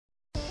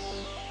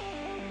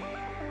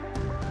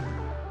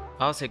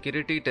Our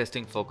security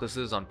testing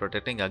focuses on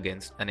protecting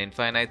against an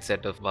infinite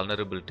set of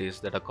vulnerabilities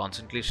that are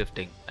constantly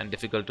shifting and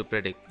difficult to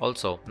predict.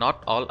 Also,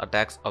 not all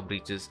attacks or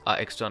breaches are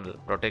external,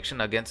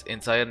 protection against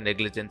insider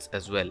negligence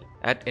as well.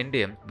 At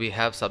Indium, we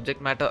have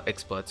subject matter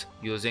experts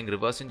using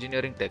reverse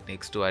engineering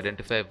techniques to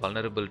identify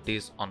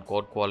vulnerabilities on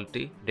code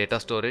quality, data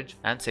storage,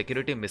 and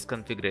security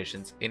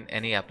misconfigurations in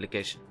any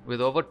application. With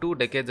over 2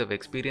 decades of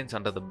experience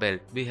under the belt,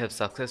 we have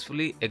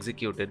successfully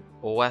executed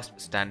OWASP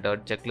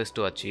standard checklist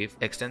to achieve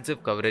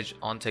extensive coverage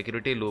on security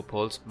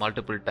loopholes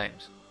multiple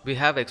times. We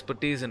have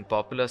expertise in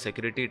popular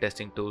security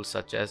testing tools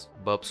such as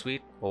Burp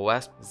Suite,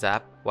 OWASP,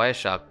 ZAP,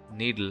 Wireshark,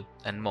 Needle,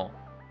 and more.